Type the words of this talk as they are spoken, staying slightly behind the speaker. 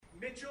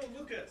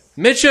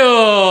Mitchell!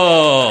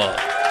 All right,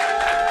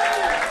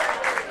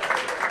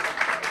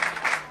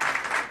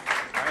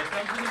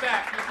 come from the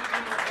back.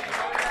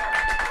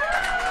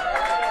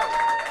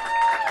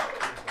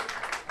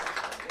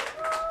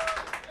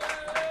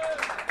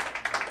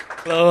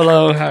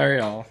 Hello, how are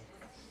y'all?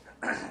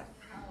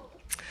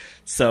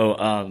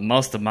 So,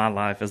 most of my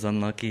life is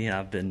unlucky.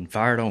 I've been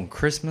fired on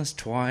Christmas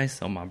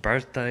twice, on my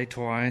birthday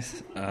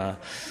twice.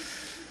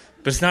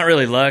 But it's not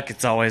really luck.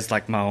 It's always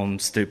like my own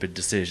stupid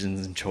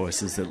decisions and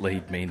choices that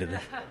lead me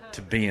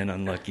to being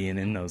unlucky and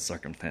in those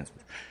circumstances.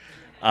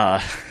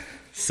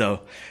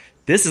 So,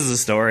 this is a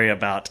story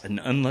about an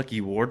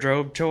unlucky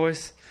wardrobe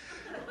choice.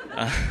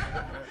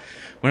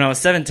 When I was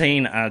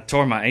 17, I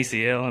tore my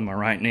ACL in my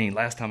right knee.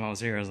 Last time I was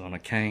here, I was on a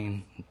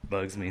cane. It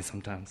bugs me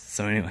sometimes.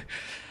 So anyway,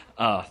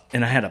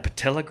 and I had a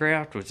patella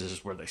graft, which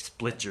is where they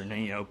split your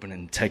knee open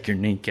and take your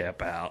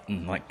kneecap out.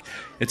 And, like,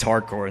 it's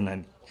hardcore, and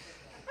then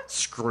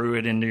screw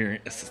it into your,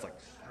 it's just like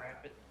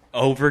wrap it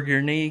over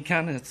your knee,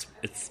 kind of.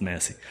 It's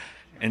messy.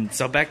 And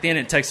so back then,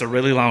 it takes a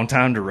really long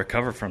time to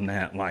recover from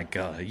that, like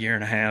a year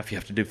and a half. You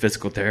have to do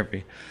physical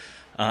therapy.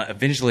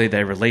 Eventually,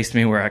 they released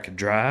me where I could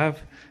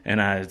drive.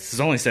 And I was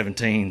only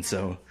 17,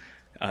 so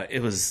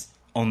it was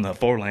on the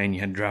 4-lane. You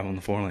had to drive on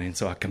the 4-lane.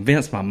 So I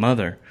convinced my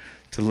mother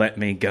to let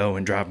me go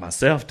and drive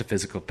myself to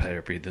physical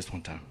therapy this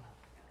one time.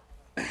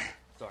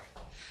 Sorry.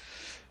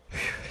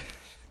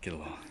 Get a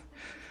little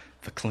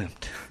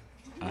verklempt.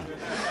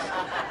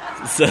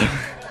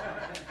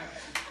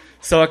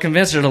 So I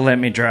convinced her to let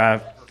me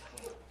drive.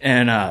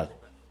 And I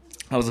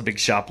was a big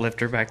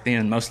shoplifter back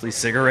then, mostly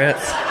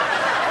cigarettes.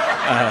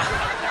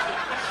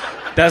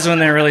 That's when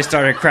they really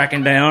started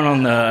cracking down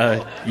on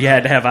the, you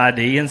had to have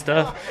ID and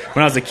stuff.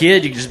 When I was a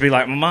kid, you could just be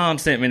like, my mom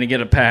sent me to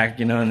get a pack,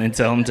 and then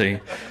tell them to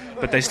you.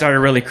 But they started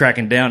really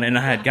cracking down, and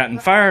I had gotten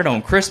fired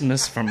on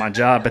Christmas from my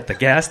job at the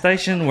gas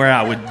station where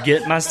I would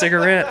get my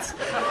cigarettes.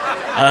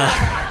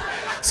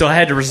 So I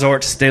had to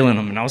resort to stealing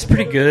them, and I was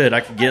pretty good. I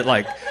could get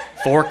like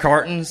 4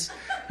 cartons.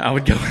 I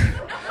would go,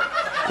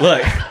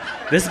 look,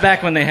 this is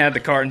back when they had the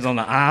cartons on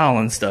the aisle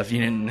and stuff.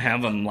 You didn't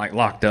have them like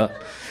locked up.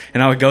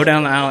 And I would go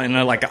down the aisle in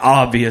like an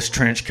obvious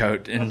trench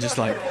coat and just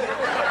like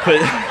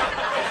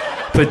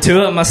put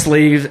 2 up my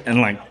sleeves and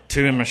like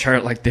 2 in my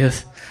shirt like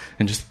this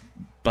and just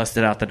bust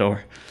it out the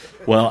door.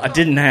 Well, I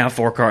didn't have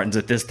 4 cartons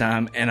at this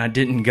time, and I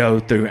didn't go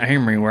through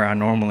Amory where I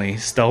normally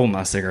stole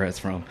my cigarettes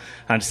from.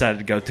 I decided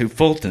to go through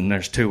Fulton.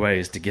 There's 2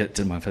 ways to get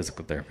to my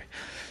physical therapy.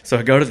 So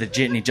I go to the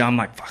Jitney John. I'm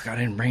like, fuck, I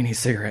didn't bring any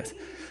cigarettes.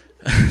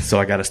 So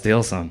I got to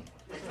steal some.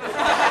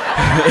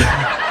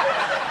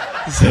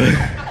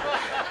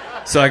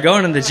 So I go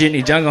into the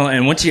Jitney Jungle,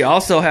 and what you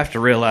also have to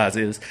realize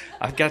is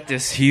I've got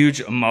this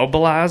huge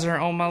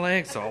immobilizer on my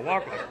leg, so I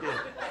walk like this.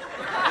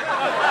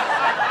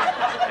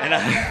 And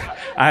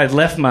I had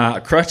left my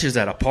crutches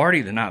at a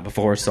party the night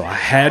before, so I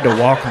had to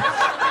walk them.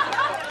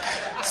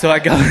 So I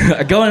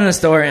go in the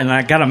store, and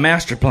I got a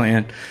master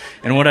plan.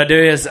 And what I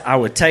do is I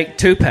would take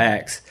 2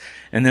 packs,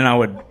 and then I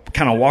would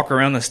kind of walk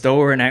around the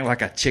store and act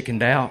like I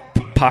chickened out,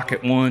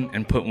 pocket 1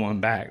 and put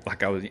 1 back,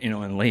 like I was,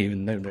 and leave.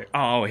 And they'd be,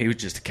 oh, he was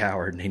just a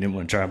coward and he didn't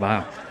want to try to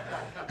buy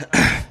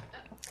them.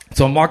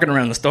 So I'm walking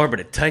around the store, but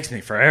it takes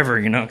me forever,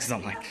 because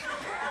I'm like...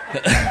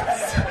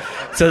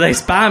 So they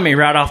spy me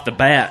right off the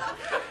bat.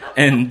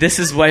 And this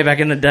is way back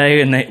in the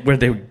day where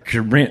they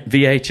could rent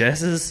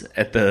VHSs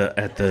at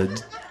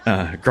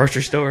the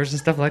grocery stores and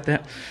stuff like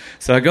that.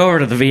 So I go over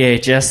to the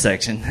VHS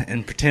section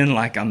and pretend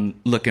like I'm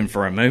looking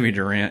for a movie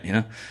to rent,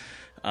 and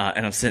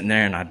I'm sitting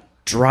there and I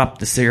dropped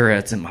the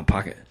cigarettes in my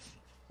pocket.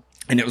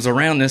 And it was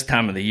around this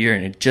time of the year,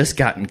 and it had just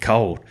gotten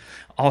cold.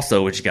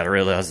 Also, what you got to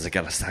realize is I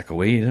got a sack of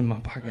weed in my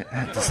pocket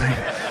at the same.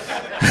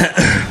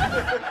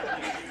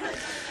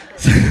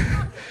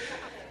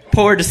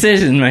 Poor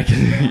decision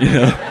making,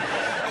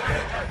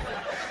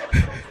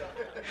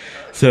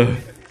 So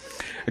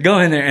I go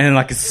in there, and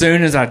like as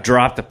soon as I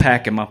drop the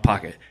pack in my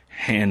pocket,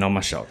 hand on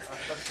my shoulder,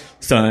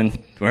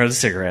 son, where are the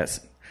cigarettes?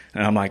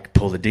 And I'm like,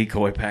 pull the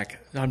decoy pack.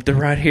 They're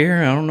right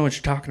here. I don't know what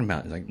you're talking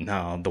about. He's like,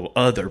 no, the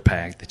other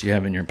pack that you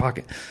have in your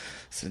pocket. I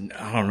said,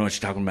 I don't know what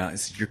you're talking about. He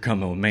said, you're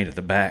coming with me to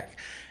the back.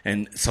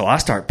 And so I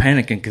start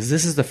panicking because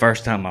this is the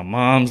first time my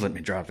mom's let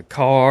me drive the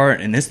car,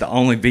 and it's the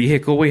only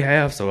vehicle we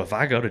have. So if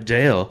I go to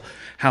jail,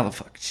 how the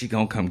fuck is she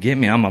going to come get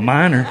me? I'm a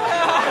minor.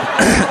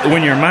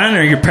 When you're a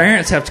minor, your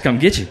parents have to come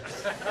get you.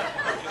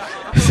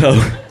 So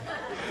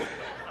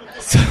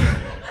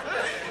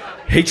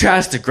he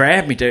tries to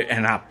grab me, dude,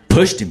 and I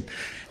pushed him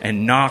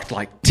and knocked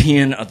like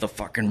 10 of the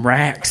fucking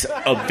racks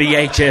of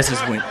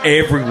VHSs went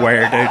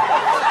everywhere, dude.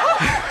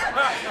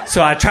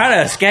 So I try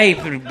to escape,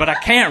 but I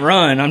can't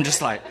run. I'm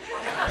just like...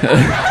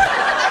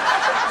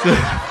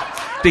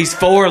 These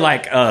 4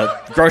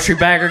 grocery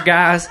bagger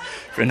guys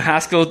in high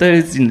school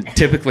dudes,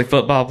 typically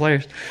football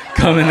players,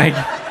 come and they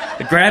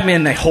grab me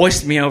and they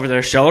hoist me over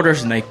their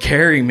shoulders and they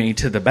carry me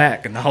to the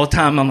back. And the whole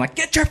time I'm like,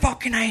 get your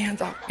fucking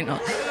hands off,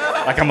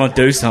 like I'm gonna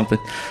do something.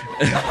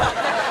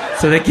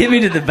 So they get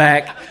me to the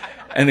back,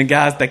 and the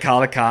guys, they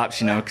call the cops,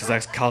 because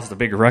that caused a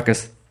big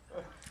ruckus.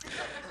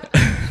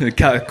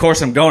 Of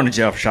course, I'm going to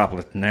jail for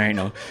shoplifting. There ain't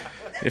no.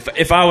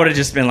 If I would have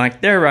just been like,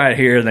 they're right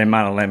here, they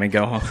might have let me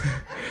go home.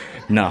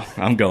 No,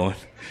 I'm going.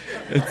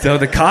 So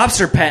the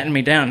cops are patting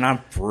me down, and I'm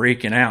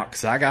freaking out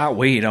because I got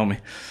weed on me.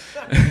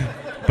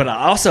 But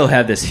I also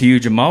have this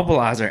huge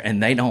immobilizer,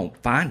 and they don't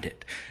find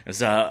it.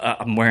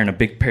 I'm wearing a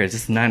big pair.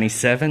 This is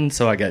 97,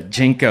 so I got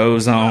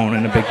Jinkos on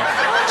and a big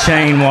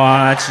chain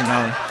watch, and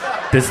all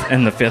this.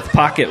 And the fifth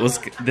pocket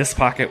this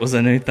pocket was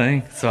a new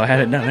thing, so I had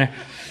it down there.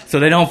 So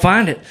they don't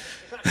find it.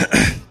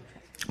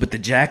 But the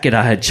jacket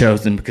I had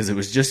chosen, because it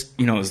was just,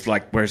 it was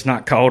like where it's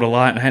not cold a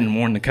lot, and I hadn't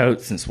worn the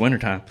coat since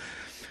wintertime,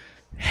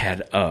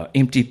 had an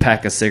empty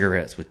pack of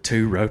cigarettes with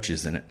 2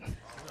 roaches in it.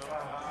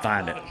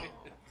 Find it.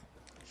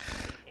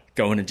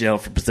 Going to jail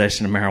for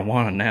possession of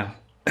marijuana now.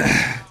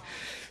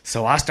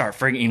 So I start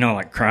freaking,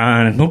 like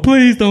crying. And,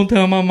 please don't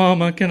tell my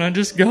mama. Can I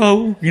just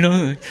go?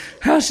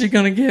 How's she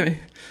going to get me?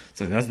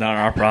 So that's not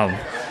our problem.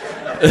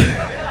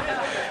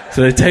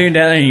 So they take you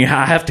down there, and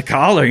I have to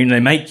call her. They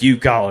make you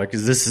call her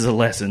because this is a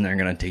lesson they're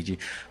going to teach you.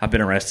 I've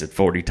been arrested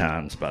 40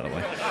 times, by the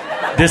way.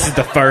 This is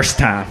the first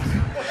time.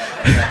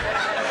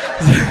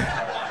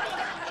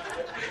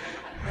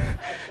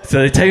 So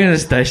they take me to the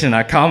station.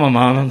 I call my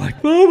mom. I'm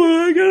like, Mama,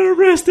 I got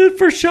arrested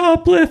for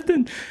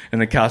shoplifting.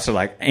 And the cops are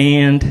like,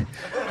 and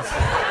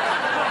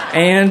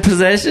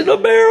possession of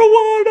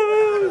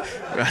marijuana.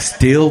 I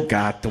still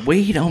got the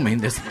weed on me.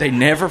 They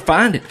never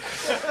find it.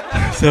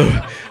 So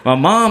my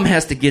mom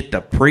has to get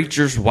the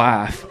preacher's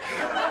wife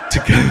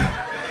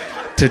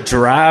to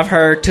drive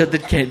her to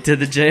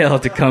the jail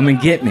to come and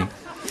get me.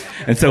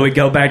 And so we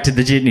go back to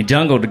the Jitney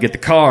Jungle to get the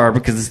car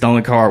because it's the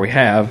only car we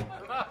have.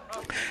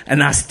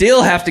 And I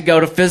still have to go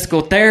to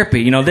physical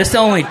therapy. This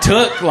only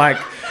took like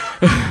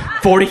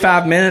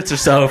 45 minutes or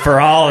so for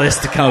all this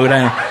to go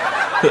down.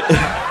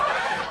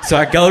 So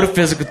I go to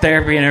physical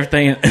therapy and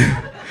everything.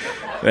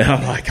 And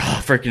I'm like,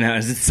 freaking out.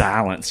 It's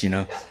silence,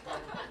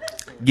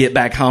 Get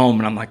back home,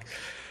 and I'm like,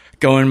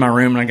 go in my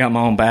room, and I got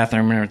my own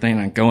bathroom and everything.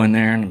 And I go in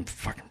there, and I'm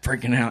fucking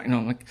freaking out.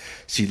 Like,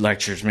 she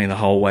lectures me the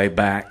whole way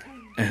back.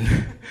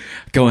 And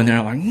go in there,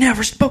 and I'm like,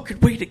 never smoking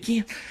weed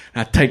again.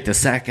 And I take the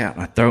sack out,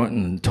 and I throw it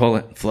in the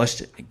toilet and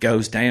flushed it. It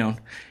goes down,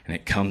 and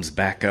it comes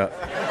back up.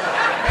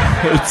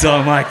 So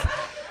I'm like,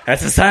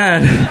 that's a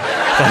sign.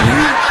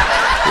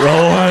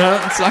 Roll on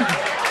up.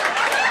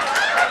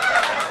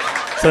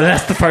 So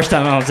that's the first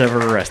time I was ever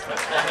arrested.